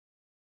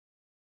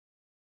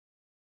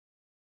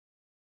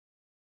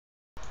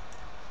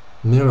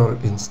mirror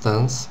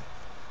instance.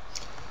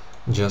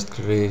 Just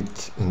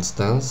create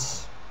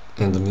instance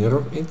and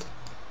mirror it.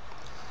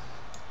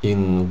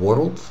 In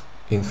world,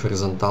 in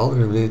horizontal,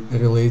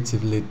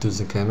 relatively to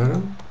the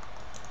camera.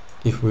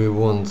 If we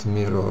want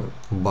mirror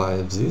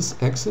by this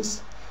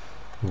axis,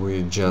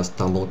 we just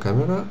tumble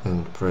camera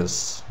and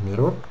press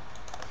mirror.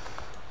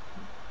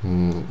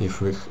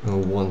 If we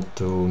want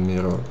to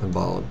mirror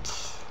about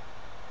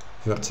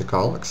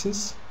vertical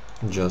axis,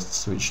 just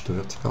switch to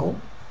vertical,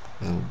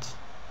 and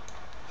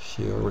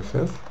here we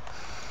have.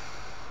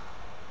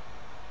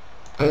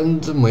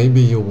 And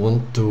maybe you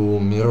want to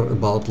mirror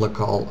about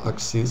local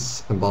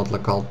axis, about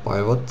local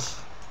pivot,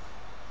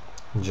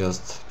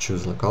 just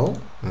choose local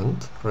and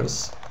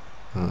press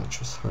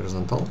choose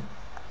horizontal.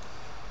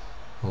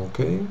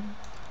 Okay,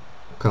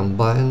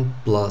 combine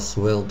plus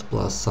weld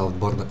plus south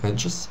border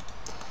edges.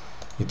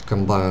 It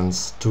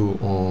combines two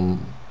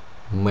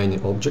many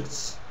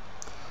objects.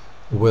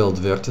 Weld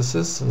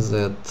vertices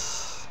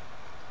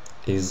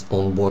that is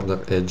on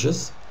border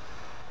edges,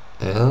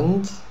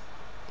 and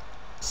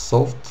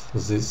soft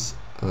these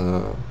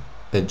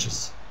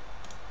edges.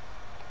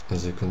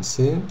 As you can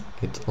see,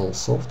 it's all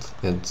soft,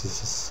 and this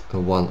is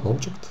one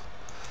object.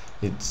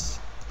 It's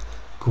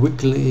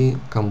quickly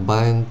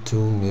combined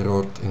two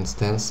mirrored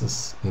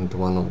instances into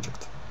one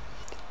object.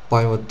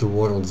 Pivot to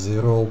world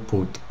 0,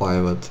 put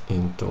pivot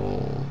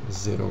into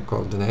 0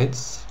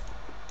 coordinates.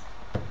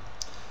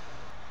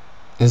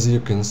 As you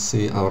can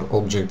see, our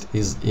object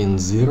is in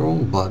 0,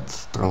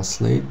 but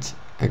translate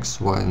x,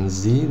 y, and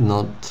z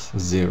not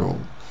 0.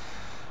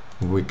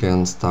 We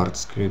can start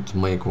script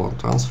make world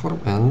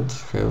transform and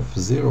have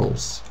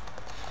zeros.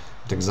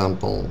 For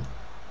example,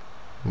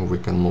 we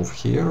can move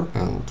here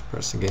and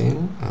press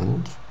again,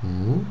 and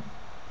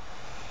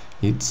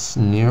it's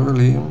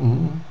nearly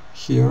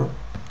here.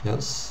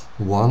 Yes,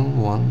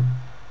 1 1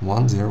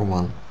 1 0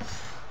 1.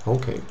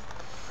 Okay,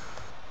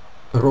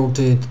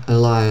 rotate a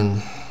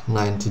line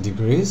 90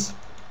 degrees.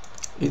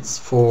 It's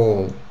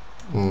for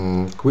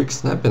quick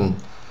snapping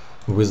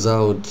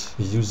without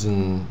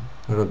using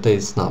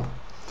rotate snap.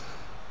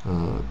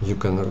 You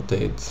can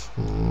rotate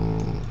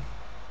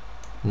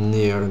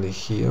nearly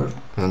here,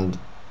 and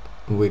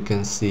we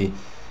can see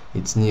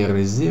it's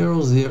nearly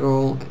 0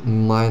 0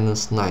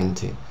 minus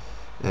 90,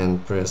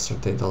 and press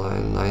rotate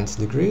align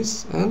 90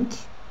 degrees, and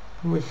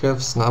we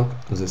have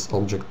snapped this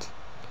object.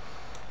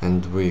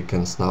 And we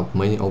can snap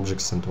many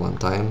objects at one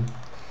time.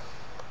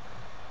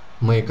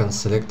 Make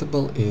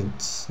unselectable,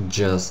 it's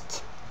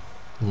just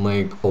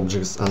make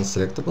objects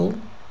unselectable.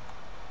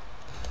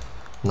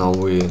 Now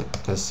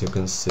as you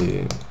can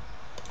see,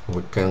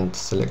 we can't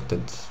select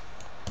it.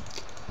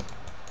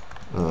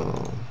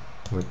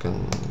 We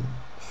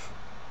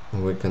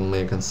can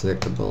make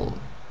unselectable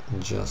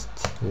just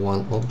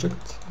one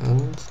object,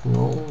 and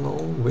no,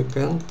 we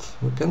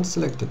can't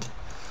select it.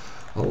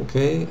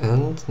 Okay,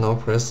 and now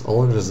press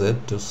Alt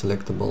reset to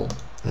selectable,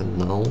 and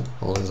now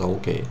all is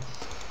okay.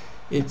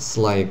 It's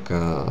like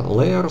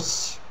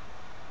layers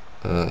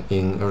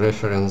in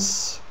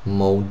reference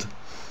mode,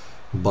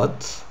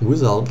 but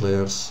without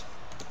layers.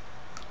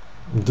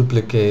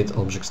 Duplicate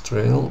objects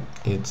trail,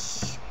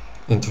 it's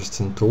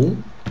interesting tool.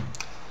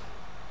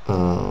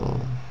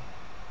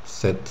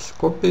 Set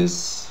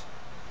copies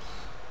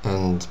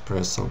and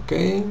press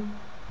OK,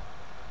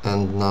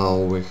 and now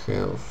we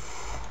have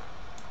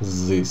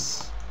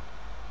this.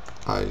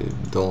 I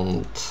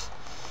don't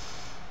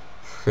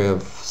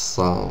have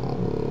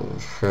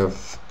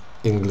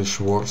English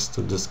words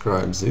to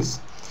describe this.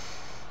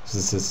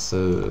 This is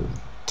a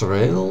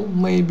trail,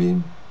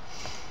 maybe.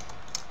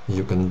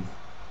 You can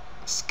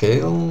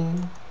scale,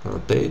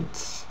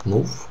 rotate,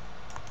 move,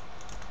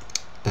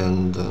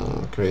 and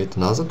create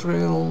another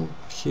trail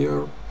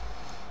here.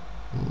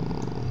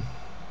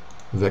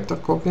 Vector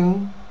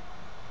copying.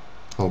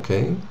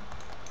 Okay,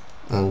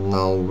 and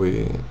now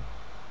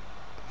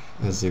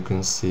as you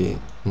can see,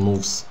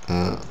 moves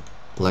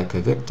like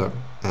a vector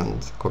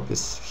and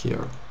copies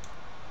here.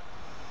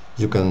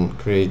 You can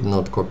create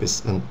not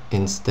copies an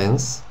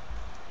instance.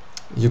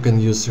 You can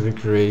use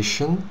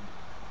recreation,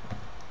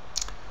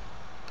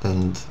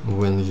 and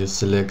when you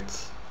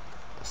select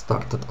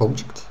started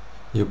object,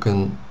 you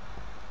can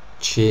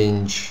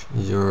change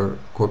your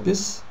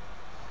copies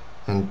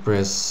and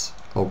press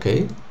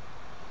OK.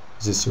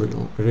 This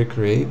will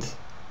recreate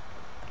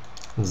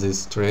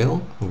this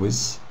trail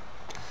with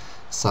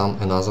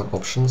some another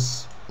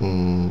options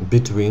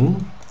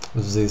between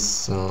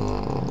this.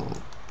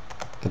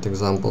 At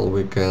example,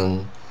 we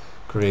can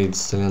create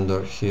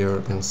cylinder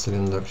here and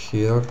cylinder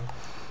here,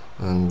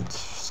 and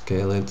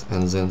scale it,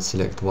 and then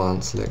select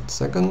one, select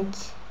second,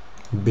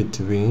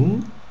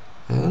 between,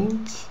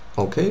 and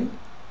OK.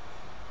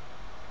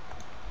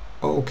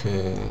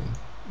 Okay,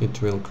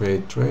 it will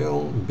create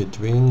trail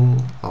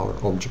between our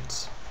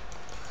objects.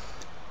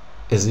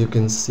 As you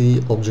can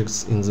see,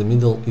 objects in the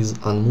middle is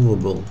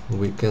unmovable.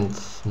 We can't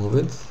move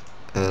it,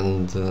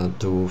 and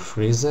to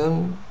free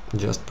them,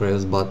 just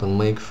press button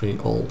make free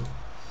all.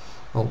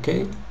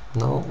 Okay,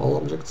 now all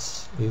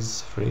objects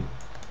is free.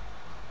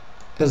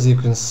 As you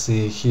can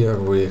see here,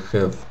 we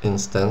have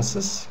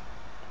instances.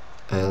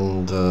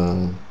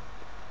 and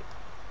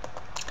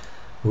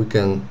we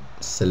can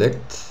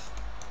select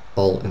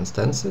all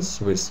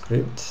instances with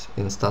script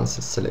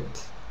instances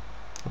select.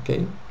 Okay,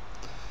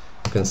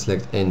 you can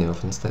select any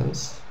of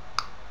instance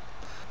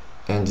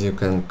and you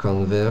can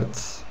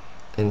convert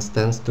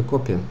instance to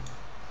copy.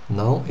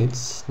 Now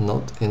it's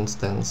not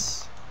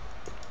instance,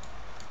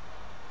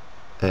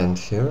 and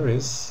here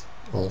is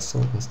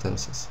also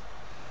instances.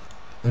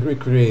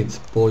 Recreate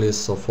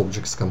polys of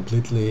objects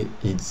completely.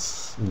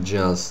 It's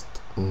just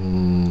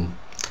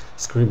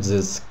script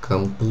this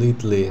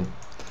completely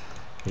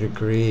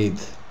recreate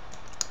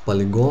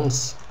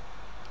polygons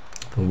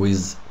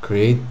with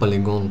create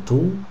polygon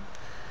tool.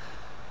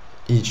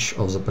 Each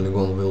of the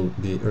polygon will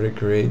be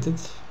recreated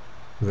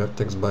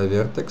vertex by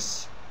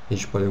vertex,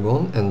 each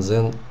polygon, and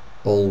then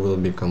all will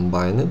be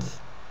combined,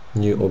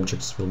 new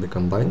objects will be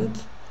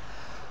combined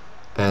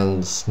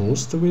and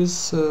smoothed with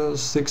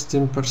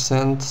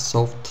 16%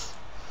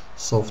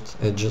 soft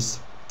edges,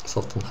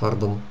 soft and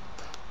harden,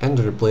 and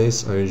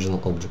replace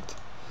original object.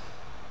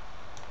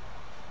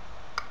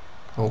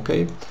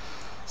 Okay,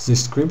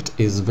 this script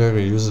is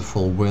very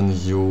useful when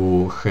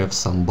you have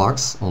some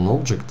bugs on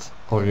object,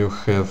 or you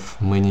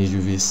have many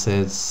UV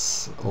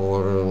sets,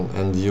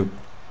 and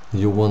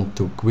you want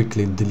to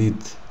quickly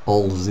delete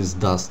all this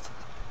dust.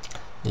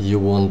 You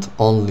want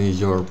only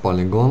your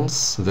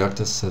polygons,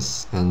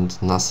 vertices, and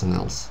nothing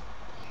else.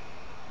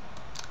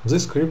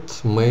 This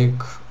script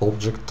make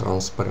object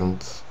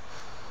transparent.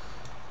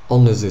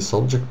 Only this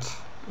object.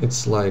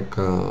 It's like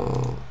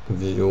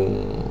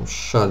view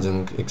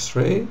shading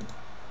X-ray,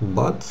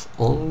 but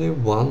only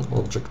one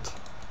object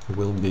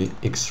will be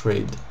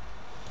X-rayed.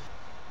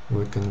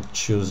 We can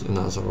choose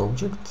another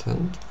object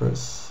and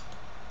press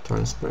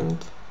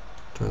transparent.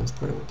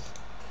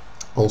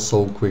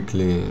 Also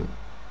quickly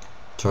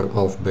turn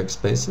off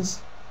backspaces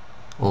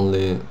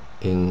only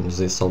in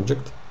this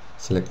object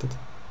selected.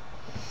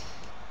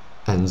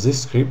 And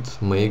this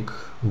script make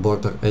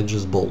border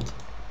edges bold.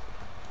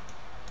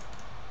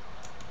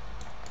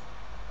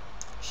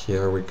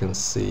 Here we can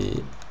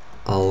see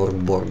our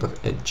border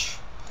edge,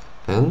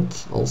 and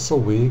also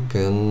we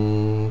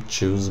can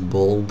choose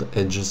bold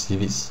edges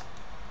UVs,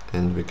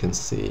 and we can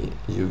see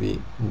UV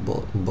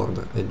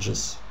border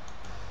edges.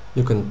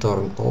 You can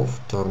turn off,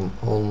 turn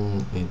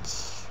on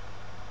its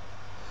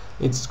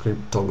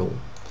script toggle,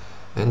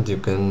 and you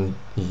can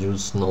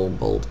use no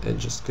bold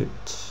edges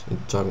script.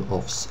 It turn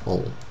offs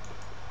all.